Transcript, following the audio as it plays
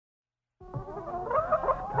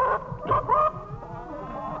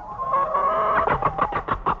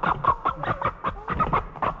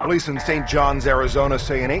Police in St. John's, Arizona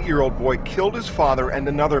say an 8-year-old boy killed his father and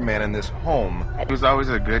another man in this home. He was always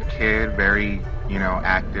a good kid, very,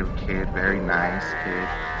 active kid, very nice kid.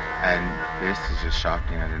 And this is just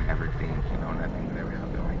shocking. I didn't ever think, nothing would ever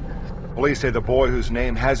happen like this. Police say the boy, whose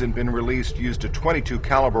name hasn't been released, used a .22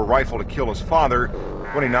 caliber rifle to kill his father,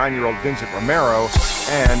 29-year-old Vincent Romero,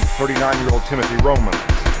 and 39-year-old Timothy Roman.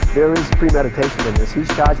 There is premeditation in this. He's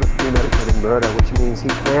charged with premeditated murder, which means he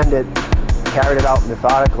planned it, carried it out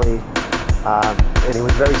methodically, and he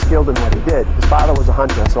was very skilled in what he did. His father was a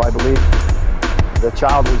hunter, so I believe the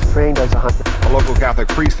child was trained as a hunter. A local Catholic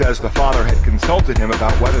priest says the father had consulted him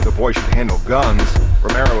about whether the boy should handle guns.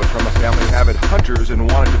 Romero was from a family of avid hunters and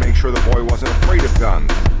wanted to make sure the boy wasn't afraid of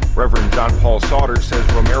guns. Reverend John Paul Sauter says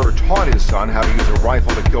Romero taught his son how to use a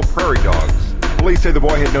rifle to kill prairie dogs. Police say the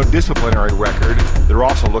boy had no disciplinary record. They're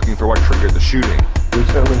also looking for what triggered the shooting. We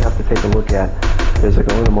certainly have to take a look at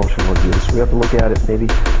physical and emotional abuse. We have to look at it, maybe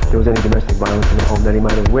there was any domestic violence in the home that he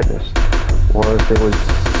might have witnessed, or if there was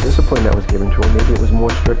discipline that was given to him, maybe it was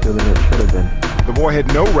more stricter than it should have been. The boy had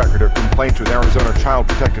no record of complaints with Arizona Child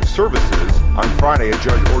Protective Services. On Friday, a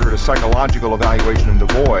judge ordered a psychological evaluation of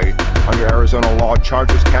the boy. Under Arizona law,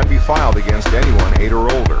 charges can be filed against anyone 8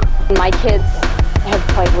 or older. My kids have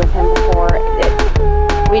played with him before.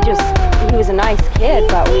 He was a nice kid,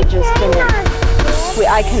 but we just didn't.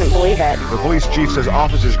 I couldn't believe it. The police chief says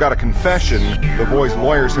officers got a confession. The boy's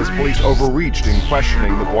lawyer says police overreached in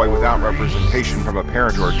questioning the boy without representation from a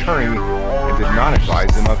parent or attorney and did not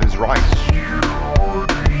advise him of his rights.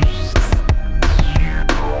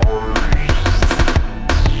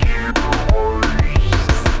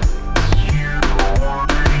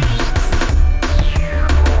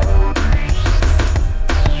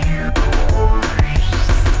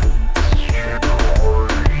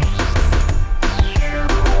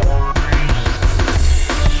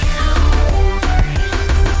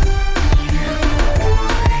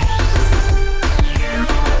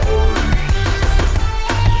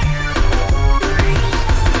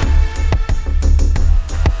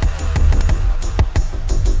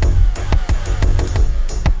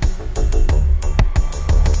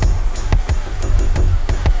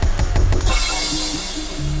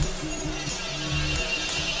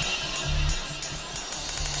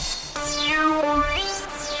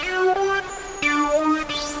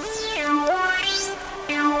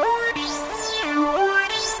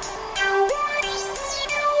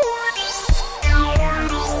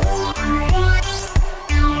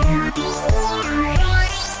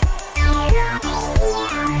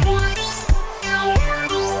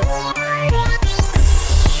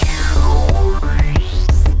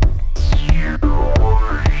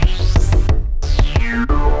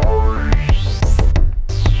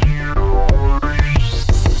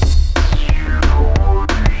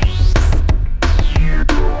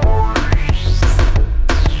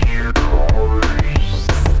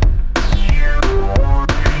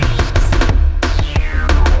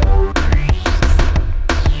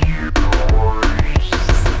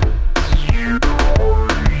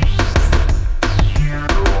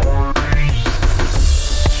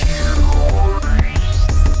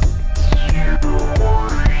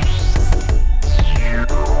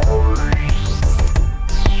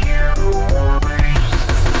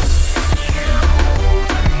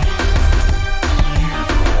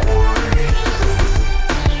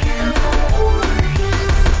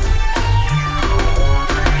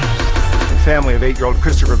 Family of 8-year-old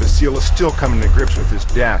Christopher Vasile is still coming to grips with his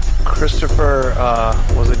death. Christopher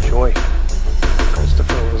was a joy.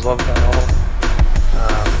 Christopher was loved by all.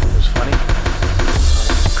 He was funny,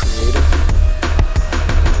 creative,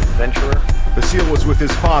 adventurer. Vasile was with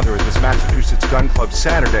his father at this Massachusetts gun club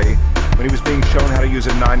Saturday when he was being shown how to use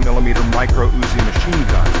a 9mm micro Uzi machine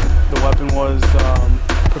gun. The weapon was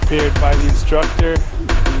prepared by the instructor.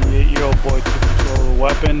 The 8-year-old boy took control of the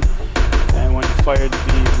weapon, and when he fired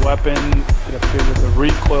the weapon, it appeared that the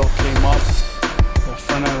recoil came up, the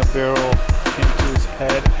front end of the barrel came to his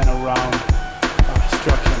head and around,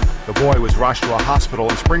 struck him. The boy was rushed to a hospital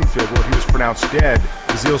in Springfield where he was pronounced dead.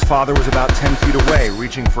 Vasile's father was about 10 feet away,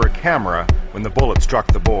 reaching for a camera when the bullet struck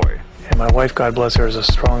the boy. And my wife, God bless her, is a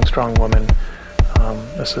strong, strong woman.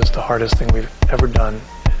 This is the hardest thing we've ever done,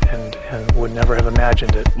 and would never have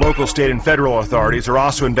imagined it. Local, state, and federal authorities are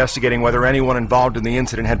also investigating whether anyone involved in the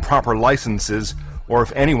incident had proper licenses or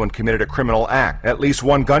if anyone committed a criminal act. At least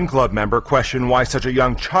one gun club member questioned why such a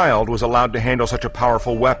young child was allowed to handle such a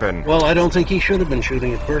powerful weapon. Well, I don't think he should have been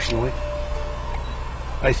shooting it personally.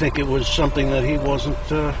 I think it was something that he wasn't,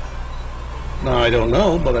 no, I don't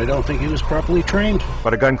know, but I don't think he was properly trained.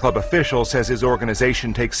 But a gun club official says his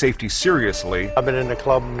organization takes safety seriously. I've been in the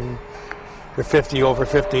club over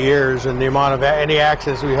 50 years, and the amount of any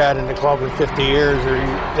accidents we had in the club in 50 years,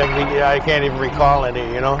 I can't even recall any,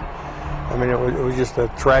 you know. I mean, it was just a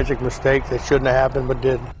tragic mistake that shouldn't have happened, but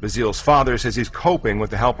did. Bazile's father says he's coping with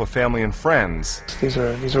the help of family and friends. These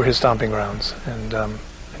were his stomping grounds, and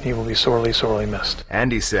he will be sorely, sorely missed.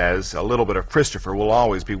 And he says a little bit of Christopher will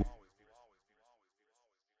always be